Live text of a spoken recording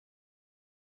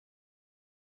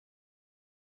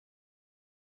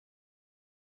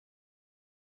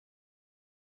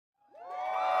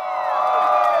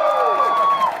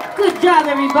Good job,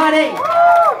 everybody.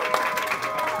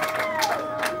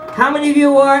 How many of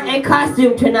you wore a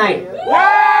costume tonight?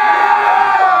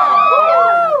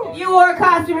 If you wore a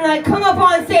costume tonight, come up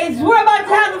on stage. We're about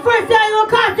to have the first annual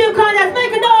costume contest.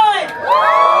 Make a noise!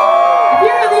 If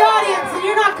you're in the audience and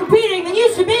you're not competing, then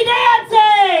you should be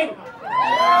dancing!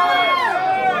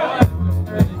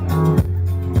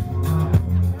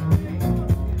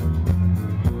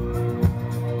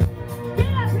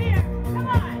 Get up here! Come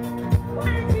on! Why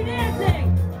aren't you dancing?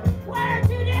 Why aren't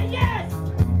you dancing? Yes!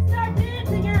 Start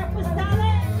dancing, you're a pastale!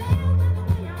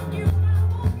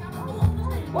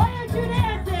 Why aren't you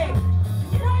dancing?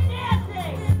 Start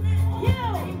dancing! You,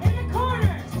 in the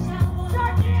corner!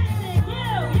 Start dancing! You,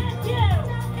 yes, you!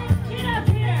 Get up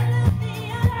here!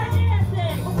 Start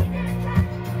dancing!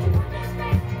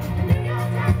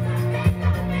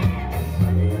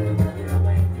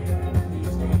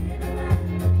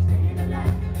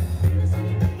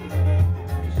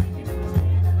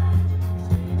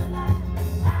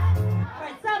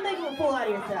 Alright, stop making a fool out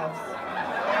of yourselves.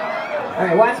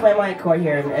 Alright, watch my mic cord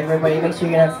here. Everybody, make sure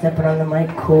you're not stepping on the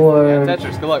mic cord.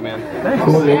 Tetris, good luck, man.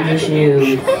 Cool ninja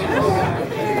shoes.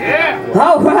 Yeah!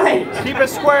 Alright! Keep it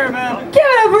square, man. Give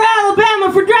it up for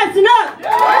Alabama for dressing up!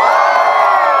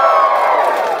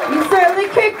 You certainly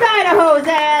kicked Idaho's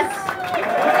ass!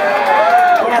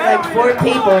 You had like 4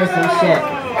 people or some shit.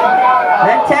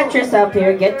 Let Tetris up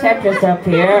here, get Tetris up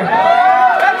here.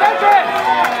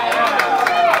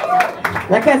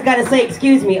 That guy's got to say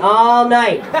excuse me all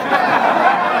night.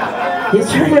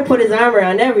 He's trying to put his arm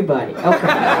around everybody. Okay.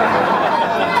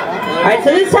 Alright,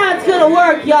 so this is how it's gonna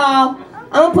work, y'all.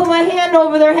 I'm gonna put my hand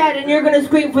over their head and you're gonna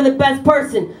scream for the best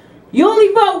person. You only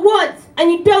vote once and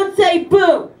you don't say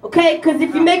boo, okay? Because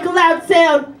if you make a loud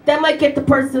sound, that might get the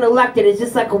person elected. It's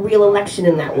just like a real election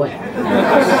in that way.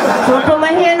 So I'll put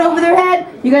my hand over their head,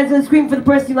 you guys are gonna scream for the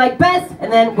person you like best,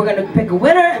 and then we're gonna pick a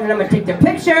winner, and then I'm gonna take their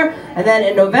picture, and then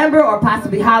in November, or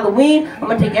possibly Halloween, I'm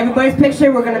gonna take everybody's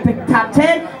picture, we're gonna pick the top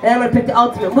 10, and then I'm gonna pick the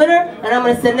ultimate winner, and I'm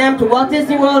gonna send them to Walt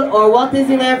Disney World or Walt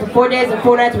Disneyland for 4 days and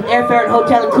 4 nights with airfare and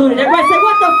hotel included. Everybody say,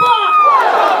 what the fuck?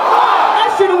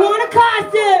 I should've worn a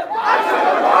costume!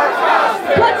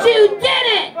 But you did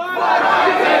it!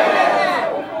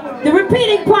 The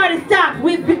repeating part is stopped.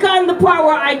 We've begun the part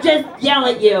where I just yell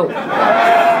at you.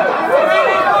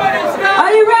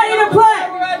 Are you ready to play?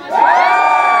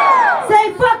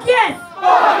 Say fuck yes!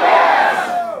 Fuck yes!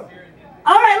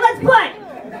 Alright, let's play!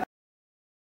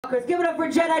 Give it up for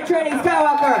Jedi Training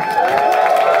Skywalker.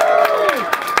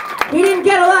 He didn't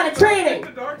get a lot of training.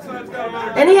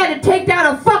 And he had to take down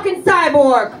a fucking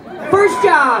cyborg. First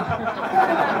job.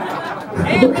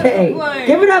 Okay.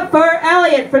 Give it up for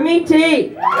Elliot from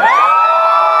E.T.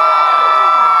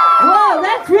 Whoa,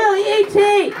 that's really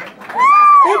E.T.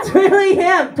 It's really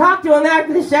him. Talk to him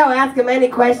after the show. Ask him any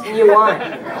question you want.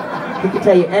 He can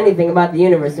tell you anything about the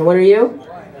universe. And what are you?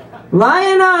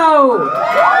 Lion-O!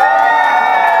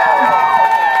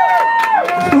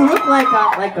 You look like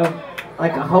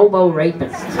a hobo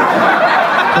rapist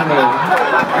to me.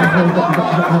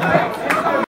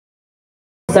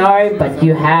 Sorry, but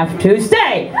you have to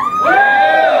stay.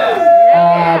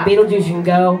 Beetlejuice, you can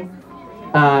go.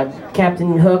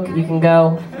 Captain Hook, you can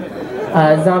go.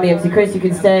 Zombie MC Chris, you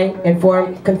can stay.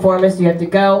 Conformist, you have to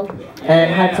go.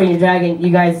 And How to Train Your Dragon, you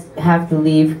guys have to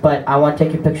leave, but I want to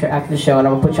take your picture after the show, and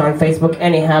I'm gonna put you on Facebook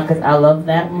anyhow because I love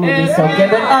that movie. So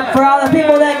give it up for all the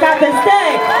people that got to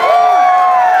stay.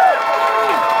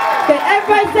 Okay,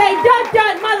 everybody say dun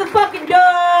dun motherfucking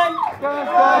dun.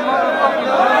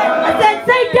 I said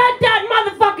say dun dun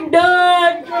motherfucking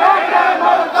dun. Dun dun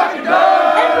motherfucking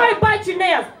dun. Everybody bite your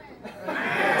nails.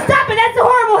 Stop it, that's a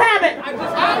horrible habit.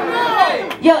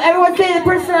 Yo, everyone say the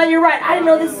person on your right. I didn't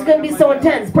know this was going to be so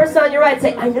intense. Person on your right,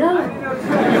 say, I know.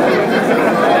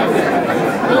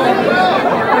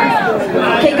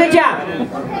 Okay, good job.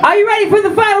 Are you ready for the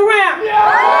final round?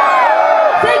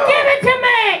 Yeah! Say, give it to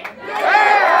me!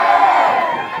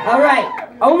 Yeah! All right,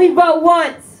 only vote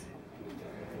once.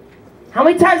 How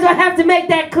many times do I have to make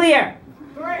that clear?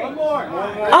 3. One more.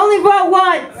 Only vote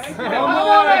once. One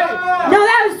more. No,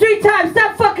 that was 3 times.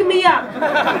 Stop fucking me up.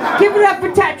 Give it up for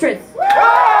Tetris.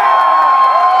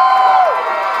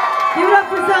 Give it up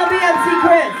for Zombie MC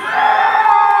Chris.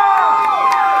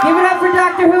 Give it up for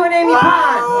Doctor Who and Amy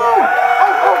Pond.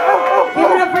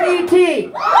 Give it up for E.T.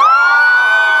 Give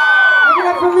it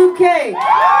up for Luke Cage.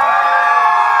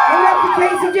 Give it up for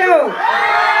Casey Jones.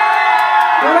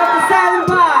 Give it up for Silent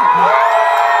Bob.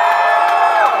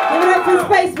 Give it up for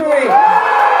Space Marine.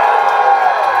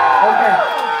 Okay.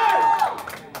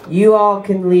 You all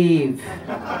can leave.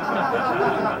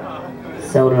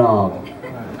 So long.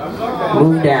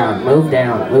 Move down, move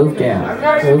down, move down,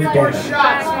 move down.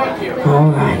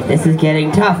 Alright, this is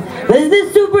getting tough. This is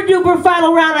the super duper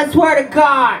final round, I swear to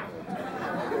God.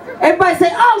 Everybody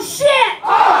say, oh shit!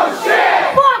 Oh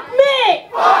shit! Fuck me!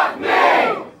 Fuck me!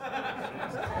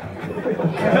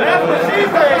 That's what she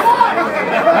said.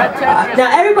 Now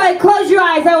everybody close your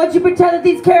eyes. I want you to pretend that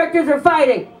these characters are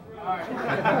fighting.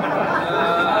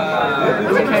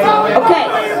 Okay,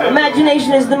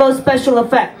 imagination is the most special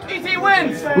effect. E.T.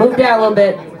 wins! Move down a little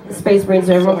bit, Space Marine,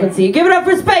 so everyone can see you. Give it up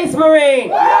for Space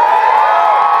Marine!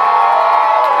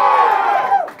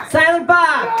 Silent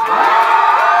Bob!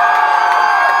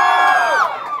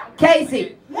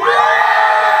 Casey!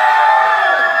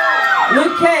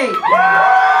 Luke Cage!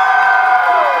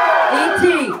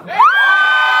 E.T.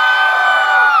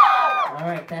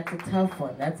 Alright, that's a tough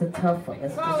one. That's a tough one.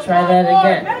 Let's just try that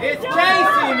again. It's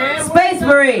Casey, man! Space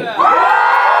Marine!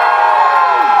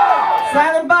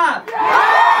 Silent Bob!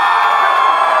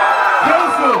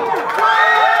 Casey!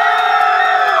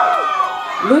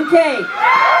 Luke Cage!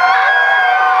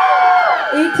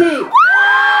 E.T.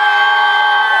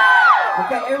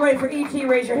 Okay, everybody for E.T.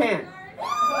 raise your hand.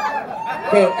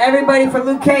 Okay, everybody for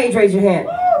Luke Cage raise your hand.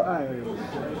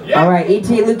 Alright,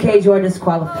 E.T. and Luke Cage, you are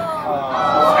disqualified.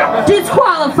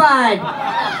 Disqualified!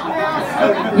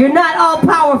 You're not all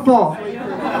powerful.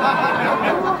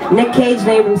 Nick Cage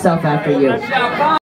named himself after you.